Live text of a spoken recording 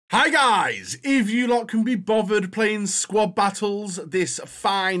Hi guys, if you lot can be bothered playing squad battles this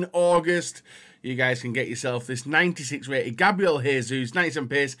fine August, you guys can get yourself this 96 rated Gabriel Jesus, 97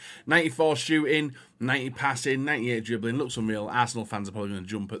 pace, 94 shooting, 90 passing, 98 dribbling. Looks unreal. Arsenal fans are probably going to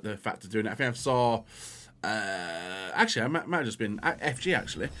jump at the fact of doing it. I think I saw, actually, I might have just been FG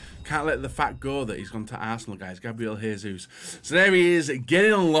actually. Can't let the fact go that he's gone to Arsenal, guys. Gabriel Jesus. So there he is,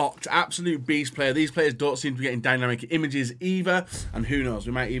 getting unlocked. Absolute beast player. These players don't seem to be getting dynamic images either. And who knows,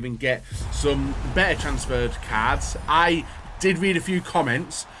 we might even get some better transferred cards. I did read a few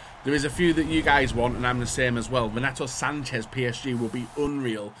comments. There is a few that you guys want, and I'm the same as well. Renato Sanchez PSG will be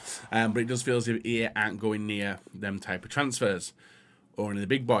unreal, but it does feel as if EA aren't going near them type of transfers. Or any of the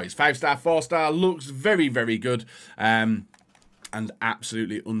big boys. 5-star, 4-star, looks very, very good. And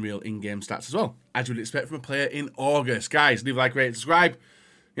absolutely unreal in-game stats as well, as you would expect from a player in August. Guys, leave a like, rate, subscribe.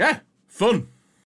 Yeah, fun.